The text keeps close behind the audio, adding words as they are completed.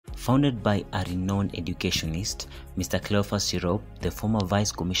Founded by a renowned educationist, Mr. Cleophas Tirop, the former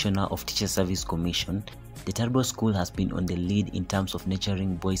Vice Commissioner of Teacher Service Commission, the Tirop School has been on the lead in terms of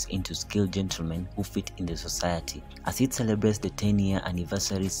nurturing boys into skilled gentlemen who fit in the society. As it celebrates the 10-year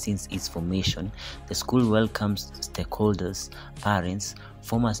anniversary since its formation, the school welcomes stakeholders, parents,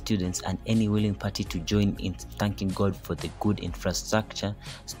 former students, and any willing party to join in thanking God for the good infrastructure,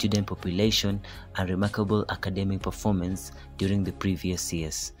 student population, and remarkable academic performance during the previous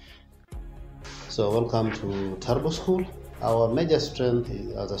years. So welcome to Tirop School. Our major strength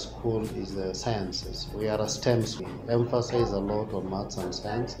as a school is the sciences. We are a STEM school. We emphasize a lot on maths and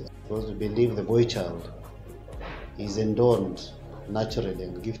sciences because we believe the boy child is endowed naturally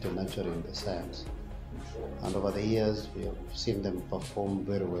and gifted naturally in the science. And over the years, we have seen them perform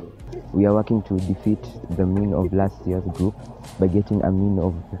very well. We are working to defeat the mean of last year's group by getting a mean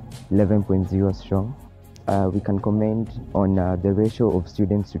of 11.0 strong. We can comment on the ratio of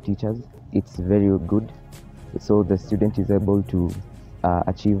students to teachers. It's very good, so the student is able to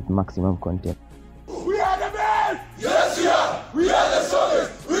achieve maximum content.